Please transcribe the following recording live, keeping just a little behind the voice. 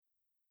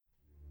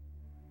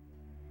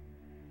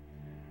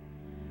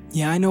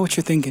Yeah, I know what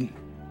you're thinking.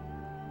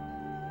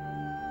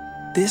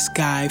 This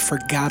guy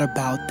forgot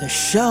about the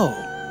show.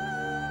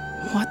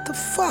 What the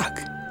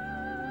fuck?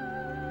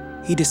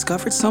 He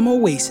discovered some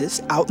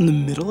oasis out in the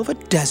middle of a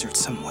desert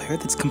somewhere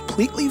that's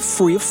completely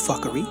free of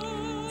fuckery,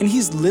 and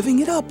he's living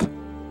it up.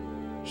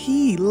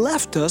 He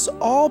left us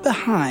all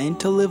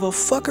behind to live a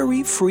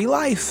fuckery-free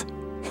life.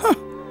 Huh.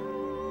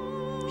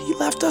 He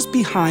left us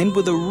behind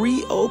with a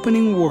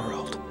reopening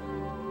world.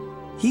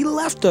 He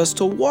left us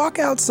to walk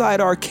outside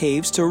our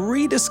caves to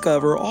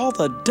rediscover all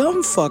the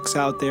dumb fucks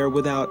out there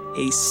without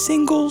a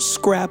single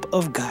scrap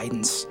of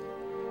guidance.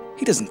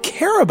 He doesn't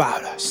care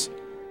about us.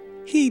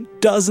 He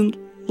doesn't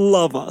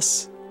love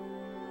us.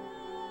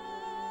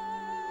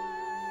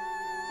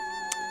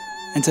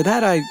 And to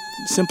that I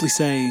simply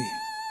say,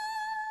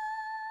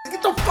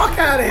 get the fuck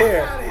out of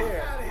here!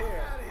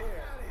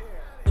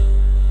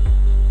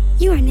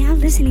 You are now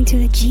listening to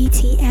the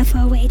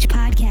Gtfoh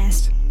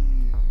podcast.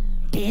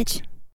 Bitch.